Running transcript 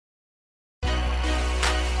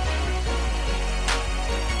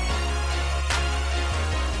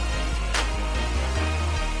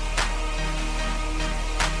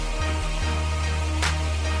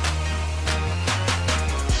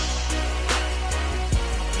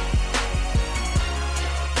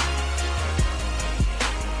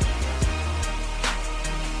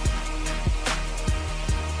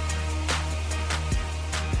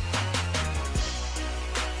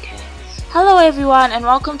everyone, and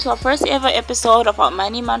welcome to our first ever episode of our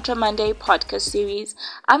Money Mantra Monday podcast series.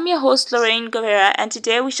 I'm your host, Lorraine Guevara, and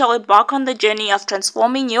today we shall embark on the journey of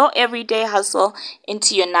transforming your everyday hustle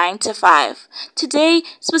into your 9 to 5. Today,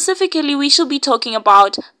 specifically, we shall be talking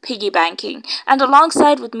about piggy banking, and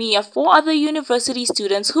alongside with me are 4 other university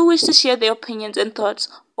students who wish to share their opinions and thoughts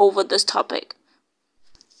over this topic.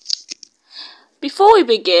 Before we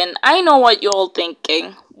begin, I know what you're all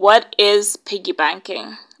thinking. What is piggy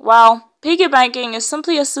banking? Well, piggy banking is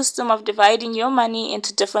simply a system of dividing your money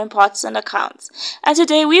into different pots and accounts. And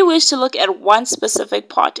today we wish to look at one specific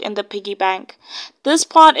pot in the piggy bank. This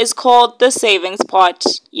pot is called the savings pot.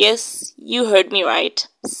 Yes, you heard me right.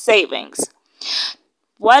 Savings.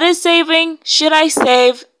 What is saving? Should I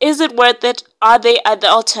save? Is it worth it? Are there other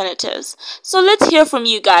alternatives? So let's hear from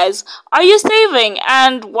you guys. Are you saving?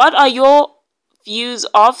 And what are your views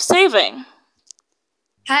of saving?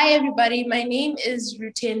 Hi everybody, my name is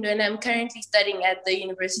Rutendo and I'm currently studying at the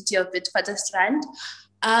University of Witwatersrand.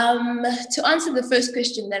 To answer the first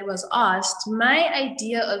question that was asked, my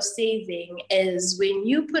idea of saving is when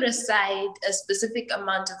you put aside a specific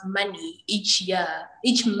amount of money each year,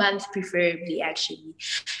 each month preferably actually,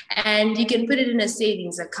 and you can put it in a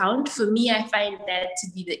savings account. For me, I find that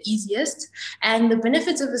to be the easiest. And the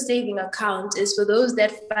benefits of a saving account is for those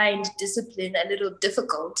that find discipline a little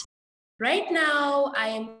difficult. Right now, I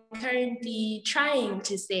am currently trying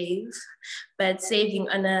to save, but saving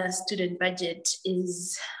on a student budget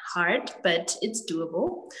is hard, but it's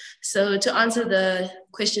doable. So to answer the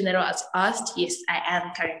question that was asked, yes, I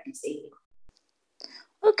am currently saving.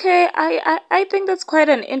 Okay, I think that's quite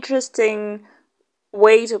an interesting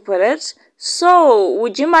way to put it. So,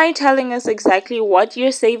 would you mind telling us exactly what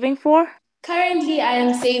you're saving for? Currently, I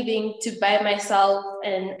am saving to buy myself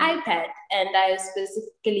an iPad, and I've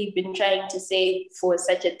specifically been trying to save for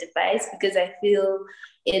such a device because I feel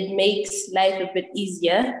it makes life a bit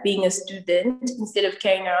easier being a student. Instead of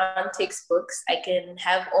carrying around textbooks, I can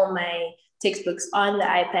have all my textbooks on the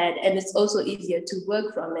iPad, and it's also easier to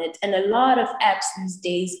work from it. And a lot of apps these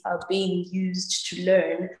days are being used to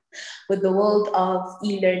learn. With the world of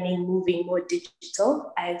e-learning moving more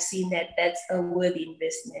digital, I've seen that that's a worthy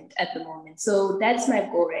investment at the moment. So that's my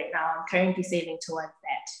goal right now. I'm currently saving towards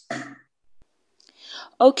that.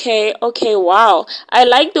 Okay, wow. I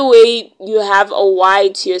like the way you have a why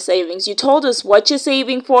to your savings. You told us what you're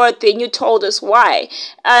saving for, then you told us why.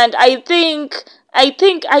 And I think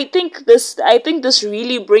this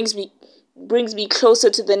really brings me closer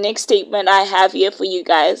to the next statement I have here for you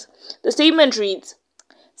guys. The statement reads,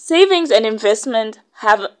 savings and investment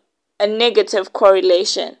have a negative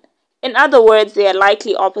correlation. In other words, they are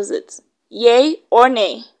likely opposites. Yay or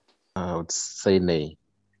nay? I would say nay.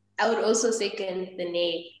 I would also second the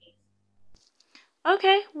nay.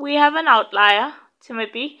 Okay, we have an outlier.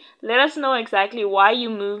 Timothy, let us know exactly why you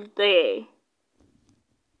moved there.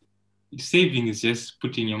 Saving is just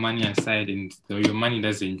putting your money aside and your money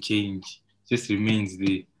doesn't change, just remains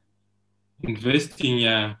there. Investing,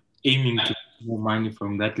 you're aiming to get more money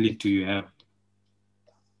from that little you have.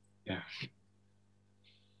 Yeah.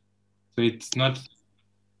 So it's not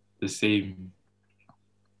the same.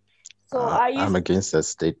 So are you... I'm against that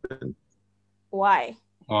statement. Why?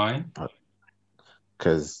 Why?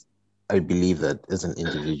 Because I believe that as an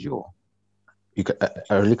individual,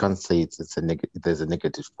 I really can't say there's a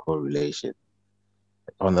negative correlation.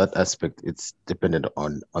 On that aspect, it's dependent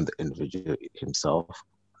on the individual himself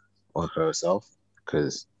or herself,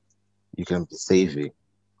 because you can be saving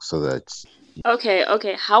so that...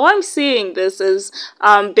 Okay. How I'm seeing this is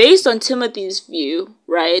based on Timothy's view,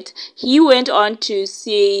 right? He went on to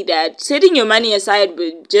say that setting your money aside,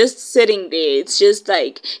 but just sitting there, it's just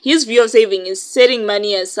like his view of saving is setting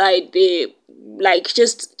money aside there, like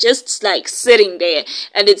just like sitting there,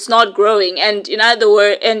 and it's not growing. And in other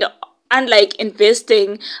words, and unlike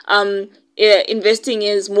investing, investing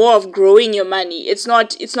is more of growing your money. It's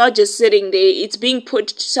not just sitting there. It's being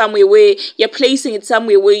put somewhere where you're placing it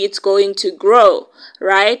somewhere where it's going to grow,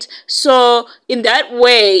 right? So in that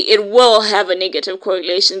way, it will have a negative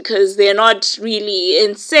correlation because they're not really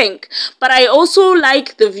in sync. But I also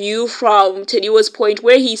like the view from Tediwa's point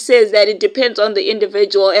where he says that it depends on the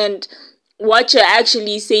individual and what you're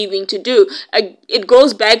actually saving to do. It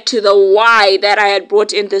goes back to the why that I had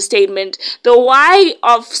brought in the statement. The why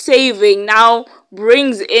of saving now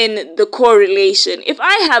brings in the correlation. If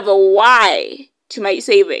I have a why to my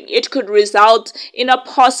saving, it could result in a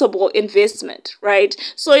possible investment, right?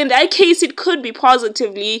 So in that case, it could be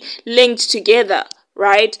positively linked together,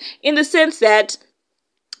 right? In the sense that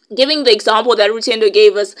giving the example that Rutendo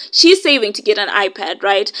gave us, she's saving to get an iPad,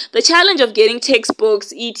 right? The challenge of getting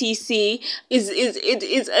textbooks, etc.,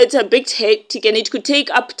 it's a big hectic, and it could take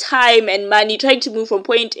up time and money trying to move from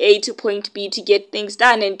point A to point B to get things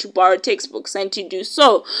done and to borrow textbooks and to do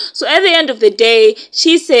so. So at the end of the day,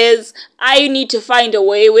 she says, I need to find a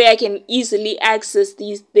way where I can easily access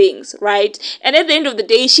these things, right? And at the end of the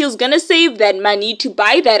day, she's gonna save that money to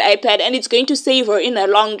buy that iPad, and it's going to save her in the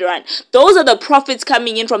long run. Those are the profits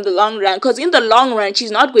coming in from the long run, because in the long run,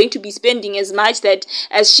 she's not going to be spending as much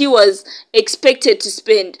as she was expected to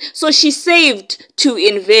spend. So she saved to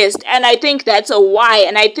invest, and I think that's a why,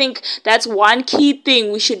 and I think that's one key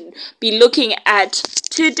thing we should be looking at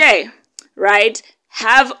today, right?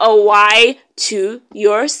 Have a why to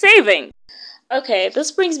your saving. Okay,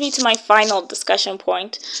 this brings me to my final discussion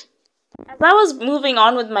point. As I was moving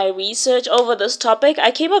on with my research over this topic,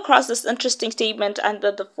 I came across this interesting statement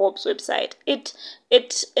under the Forbes website.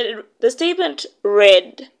 The statement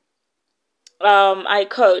read, I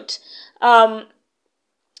quote, a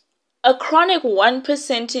chronic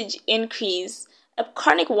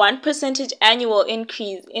 1% annual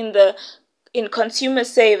increase in consumer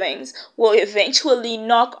savings will eventually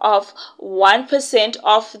knock off 1%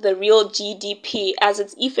 of the real GDP as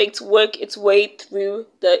its effects work its way through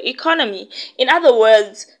the economy. In other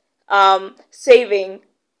words, saving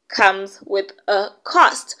comes with a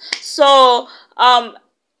cost. So,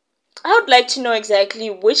 I would like to know exactly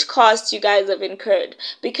which costs you guys have incurred,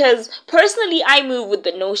 because personally I move with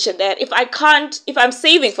the notion that if I'm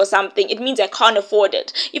saving for something, it means I can't afford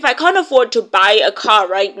it. If I can't afford to buy a car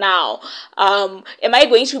right now, am I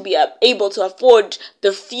going to be able to afford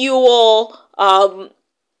the fuel, the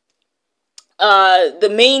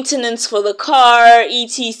maintenance for the car,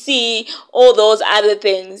 etc., all those other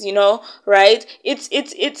things, right?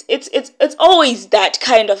 It's always that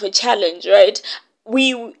kind of a challenge, right?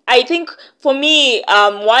 I think for me,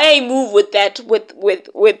 why I move with that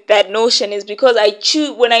notion is because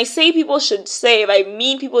when I say people should save, I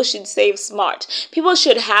mean people should save smart. People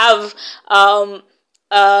should have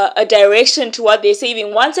a direction to what they're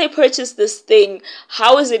saving. Once I purchase this thing,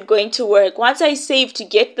 how is it going to work? Once I save to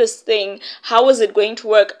get this thing, how is it going to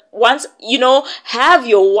work? Once, have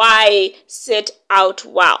your why set out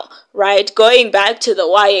well, right? Going back to the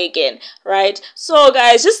why again, right? So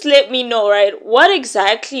guys, just let me know, right? What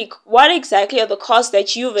exactly are the costs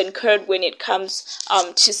that you've incurred when it comes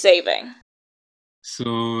to saving?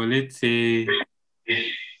 So let's say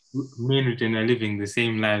me and Ruten are living the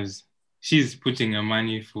same lives. She's putting her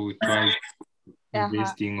money towards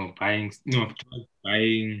investing or buying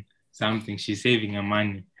something. She's saving her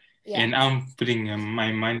money. Yeah. And I'm putting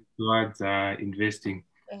my money towards investing.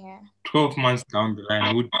 Yeah. 12 months down the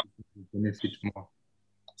line, would benefit more?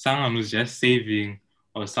 Someone who's just saving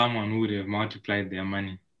or someone who would have multiplied their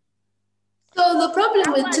money? So the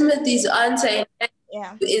problem with Timothy's answer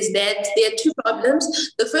is that there are two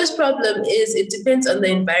problems. The first problem is it depends on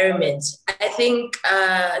the environment. I think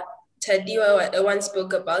Tadiwa once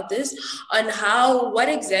spoke about this, on what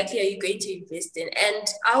exactly are you going to invest in? And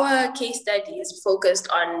our case study is focused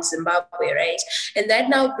on Zimbabwe, right? And that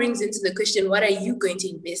now brings into the question, what are you going to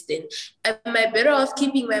invest in? Am I better off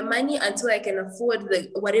keeping my money until I can afford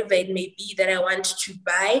whatever it may be that I want to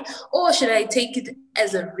buy? Or should I take it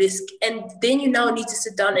as a risk? And then you now need to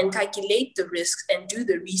sit down and calculate the risks and do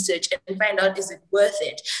the research and find out, is it worth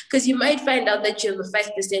it? Because you might find out that you have a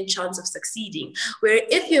 5% chance of succeeding, where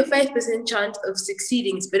if you're 5% chance of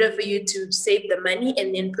succeeding, it's better for you to save the money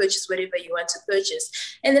and then purchase whatever you want to purchase.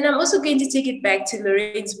 And then I'm also going to take it back to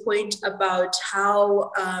Lorraine's point about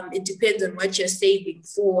how it depends on what you're saving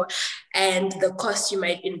for and the cost you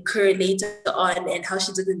might incur later on, and how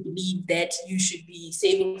she doesn't believe that you should be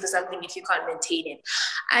saving for something if you can't maintain it.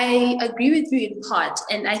 I agree with you in part,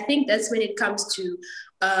 and I think that's when it comes to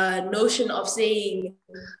notion of saying,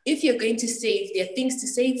 if you're going to save, there are things to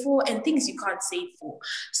save for and things you can't save for.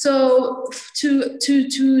 So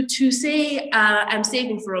to say I'm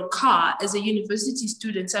saving for a car, as a university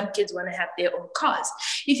student, some kids want to have their own cars.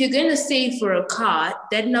 If you're going to save for a car,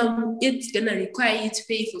 then now it's going to require you to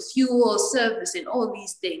pay for fuel, service, and all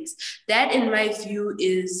these things. That, in my view,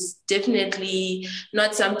 is definitely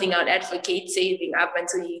not something I'd advocate saving up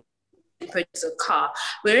until you purchase a car.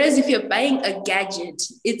 Whereas if you're buying a gadget,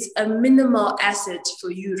 it's a minimal asset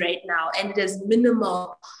for you right now, and it has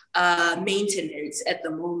minimal maintenance at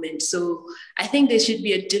the moment. So I think there should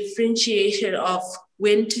be a differentiation of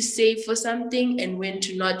when to save for something and when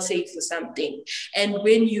to not save for something, and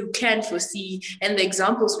when you can foresee, and the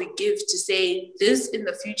examples we give to say this in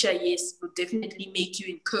the future, yes, will definitely make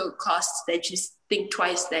you incur costs that you think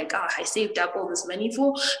twice, like, I saved up all this money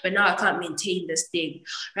for, but now I can't maintain this thing,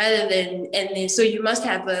 rather than, and then so you must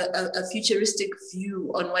have a futuristic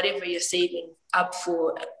view on whatever you're saving up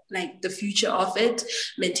for, like the future of it,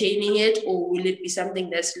 maintaining it, or will it be something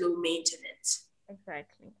that's low maintenance?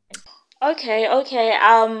 Exactly. Okay.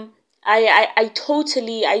 I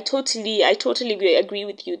totally agree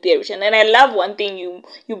with you there, Rishan. And I love one thing you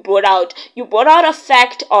brought out. You brought out a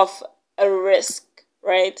fact of a risk,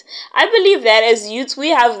 right? I believe that as youths, we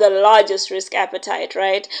have the largest risk appetite,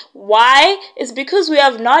 right? Why? It's because we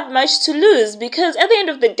have not much to lose. Because at the end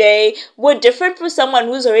of the day, we're different from someone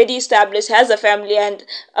who's already established, has a family, and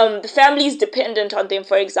the family is dependent on them,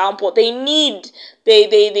 for example. They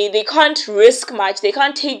can't risk much. They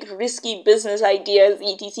can't take risky business ideas,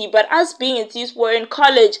 etc. But us being at least we're in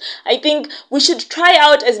college, I think we should try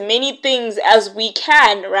out as many things as we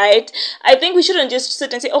can, right? I think we shouldn't just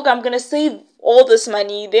sit and say, okay, I'm gonna save all this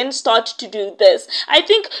money, then start to do this. I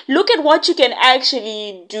think look at what you can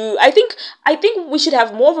actually do. I think we should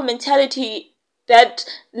have more of a mentality that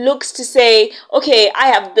looks to say, okay, I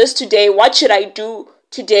have this today. What should I do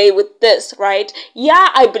today with this, right? Yeah,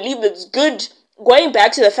 I believe it's good. Going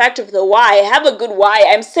back to the fact of the why, I have a good why.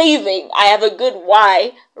 I'm saving. I have a good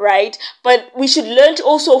why, right? But we should learn to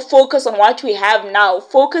also focus on what we have now,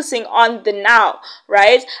 focusing on the now,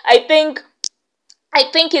 right? I think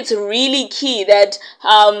it's really key that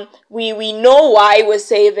we know why we're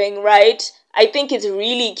saving, right? I think it's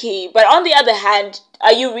really key. But on the other hand,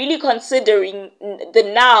 are you really considering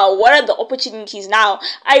the now? What are the opportunities now?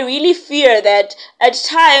 I really fear that at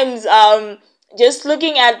times, just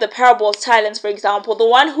looking at the parable of talents, for example, the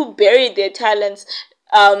one who buried their talents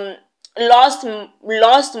lost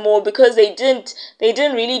more because they didn't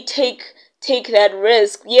really take that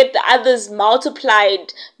risk, yet the others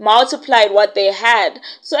multiplied what they had.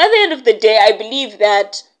 So at the end of the day, I believe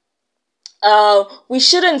that we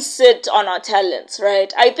shouldn't sit on our talents,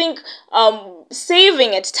 right? I think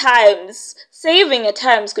saving at times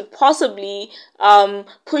could possibly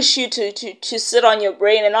push you to sit on your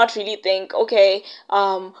brain and not really think, okay,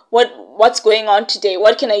 what's going on today?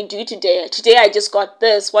 What can I do today? Today I just got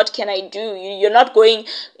this. What can I do? You're not going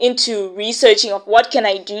into researching of what can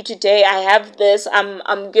I do today? I have this.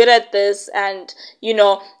 I'm good at this, and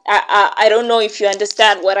I don't know if you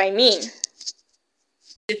understand what I mean.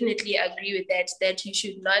 Definitely agree with that you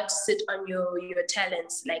should not sit on your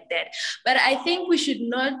talents like that. But I think we should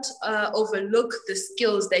not overlook the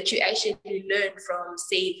skills that you actually learn from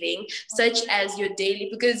saving, such as your daily,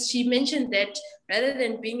 because she mentioned that rather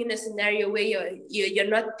than being in a scenario where you're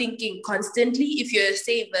not thinking constantly, if you're a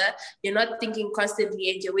saver, you're not thinking constantly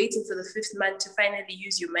and you're waiting for the 5th month to finally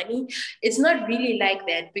use your money. It's not really like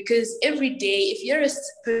that, because every day, if you're a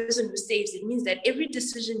person who saves, it means that every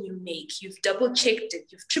decision you make, you've double-checked it,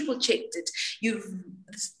 you've triple-checked it, you've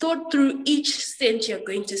thought through each cent you're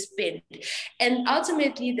going to spend. And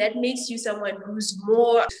ultimately, that makes you someone who's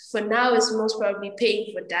more, for now, is most probably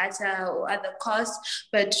paying for data or other costs,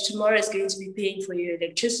 but tomorrow is going to be paying for your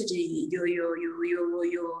electricity,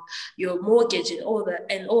 your mortgage, and all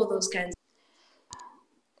those kinds.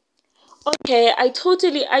 Okay, I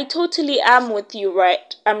totally am with you,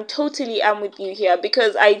 right? I'm totally am with you here,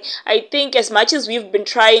 because I think as much as we've been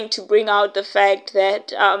trying to bring out the fact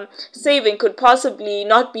that saving could possibly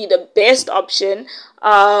not be the best option,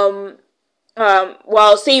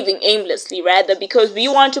 while saving aimlessly, rather, because we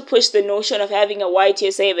want to push the notion of having a white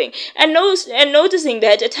year saving, and noticing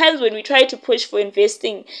that at times when we try to push for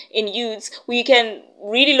investing in youths, we can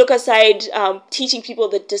really look aside teaching people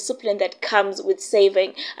the discipline that comes with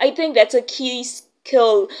saving. I think that's a key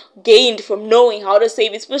skill gained from knowing how to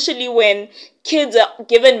save, especially when kids are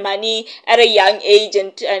given money at a young age,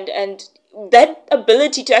 and that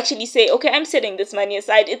ability to actually say, okay, I'm setting this money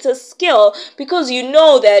aside. It's a skill, because you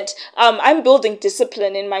know that I'm building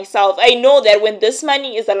discipline in myself. I know that when this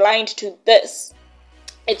money is aligned to this,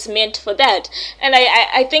 it's meant for that. And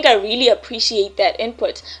I think I really appreciate that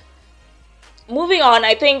input. Moving on,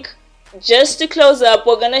 I think just to close up,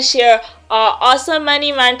 we're going to share our awesome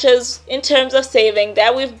money mantras in terms of saving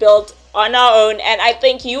that we've built on our own, and I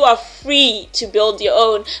think you are free to build your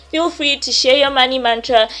own. Feel free to share your money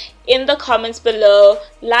mantra in the comments below.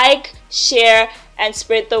 Like, share, and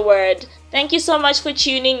spread the word. Thank you so much for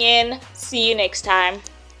tuning in. See you next time.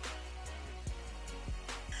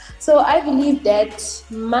 So I believe that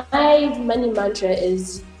my money mantra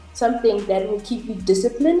is something that will keep you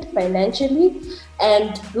disciplined financially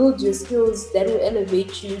and build your skills that will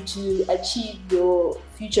elevate you to achieve your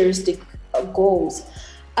futuristic goals.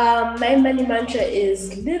 My money mantra is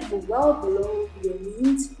live well below your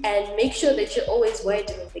means and make sure that you're always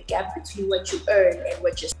widening the gap between what you earn and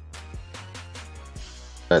what you're.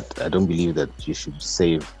 But I don't believe that you should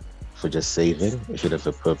save for just saving. You should have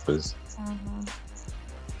a purpose.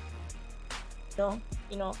 So,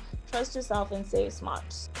 trust yourself and save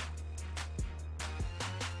smart.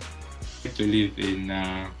 To live in,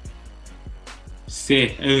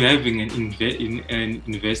 having an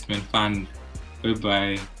investment fund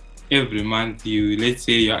whereby every month let's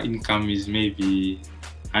say your income is maybe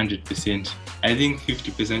 100%. I think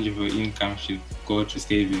 50% of your income should go to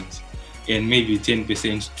savings and maybe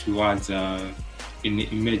 10% towards an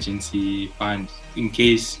emergency fund in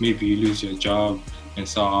case maybe you lose your job and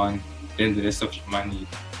so on. Then the rest of your money